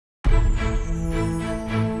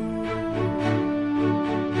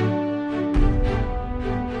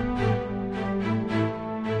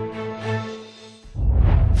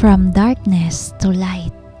From darkness to light.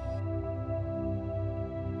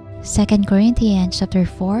 2 Corinthians chapter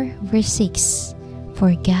 4, verse 6.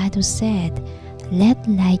 For God who said, "Let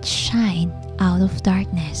light shine out of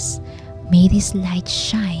darkness," made His light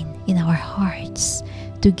shine in our hearts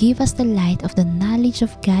to give us the light of the knowledge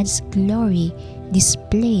of God's glory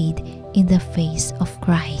displayed in the face of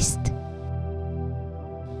Christ.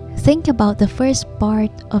 Think about the first part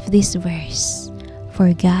of this verse. For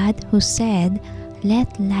God who said,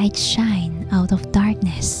 "Let light shine out of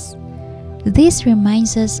darkness." This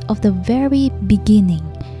reminds us of the very beginning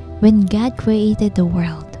when God created the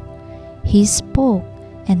world. He spoke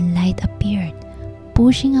and light appeared,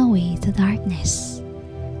 pushing away the darkness.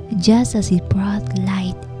 Just as He brought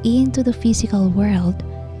light into the physical world,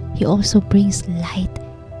 He also brings light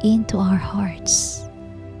into our hearts.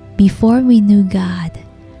 Before we knew God,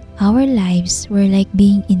 our lives were like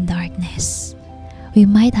being in darkness. We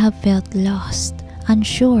might have felt lost,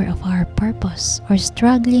 unsure of our purpose, or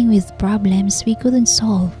struggling with problems we couldn't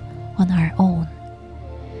solve on our own.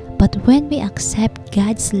 But when we accept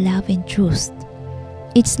God's love and truth,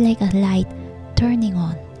 it's like a light turning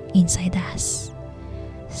on inside us.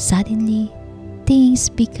 Suddenly, things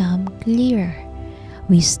become clearer.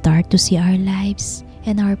 We start to see our lives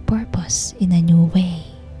and our purpose in a new way.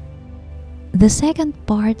 The second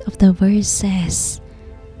part of the verse says,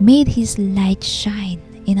 "Made His light shine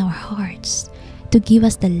in our hearts to give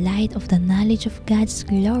us the light of the knowledge of God's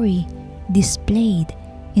glory displayed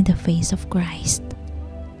in the face of Christ."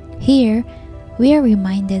 Here, we are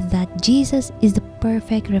reminded that Jesus is the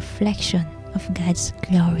perfect reflection of God's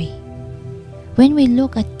glory. When we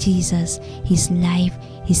look at Jesus, His life,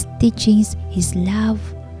 His teachings, His love,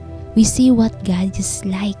 we see what God is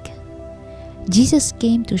like. Jesus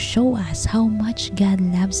came to show us how much God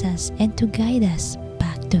loves us and to guide us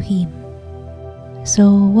back to Him.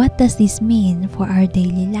 So, what does this mean for our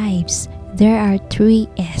daily lives? There are 3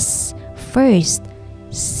 S's. First,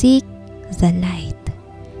 seek the light.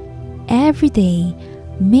 Every day,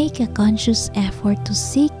 make a conscious effort to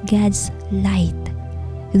seek God's light.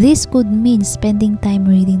 This could mean spending time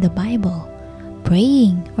reading the Bible,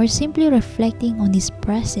 praying, or simply reflecting on His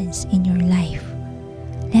presence in your life.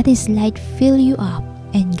 Let His light fill you up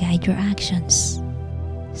and guide your actions.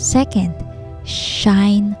 Second,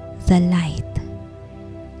 shine the light.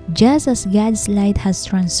 Just as God's light has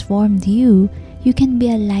transformed you, you can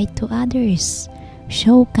be a light to others.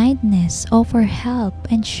 Show kindness, offer help,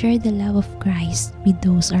 and share the love of Christ with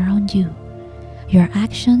those around you. Your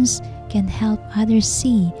actions can help others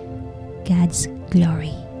see God's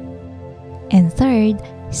glory. And third,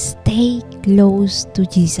 stay close to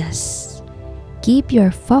Jesus. Keep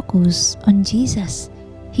your focus on Jesus.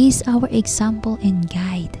 He is our example and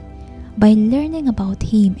guide. By learning about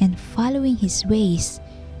Him and following His ways,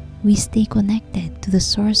 we stay connected to the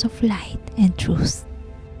source of light and truth.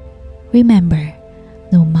 Remember,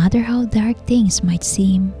 no matter how dark things might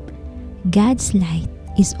seem, God's light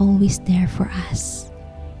is always there for us.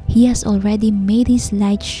 He has already made His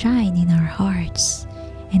light shine in our hearts,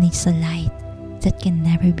 and it's a light that can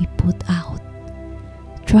never be put out.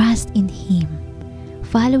 Trust in Him,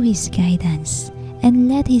 follow His guidance, and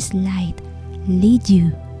let His light lead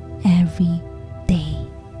you every day.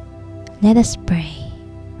 Let us pray.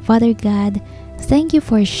 Father God, thank You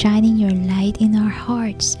for shining Your light in our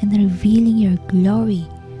hearts and revealing Your glory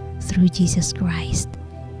through Jesus Christ.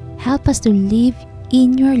 Help us to live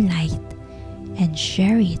in Your light and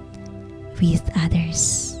share it with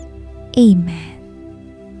others. Amen.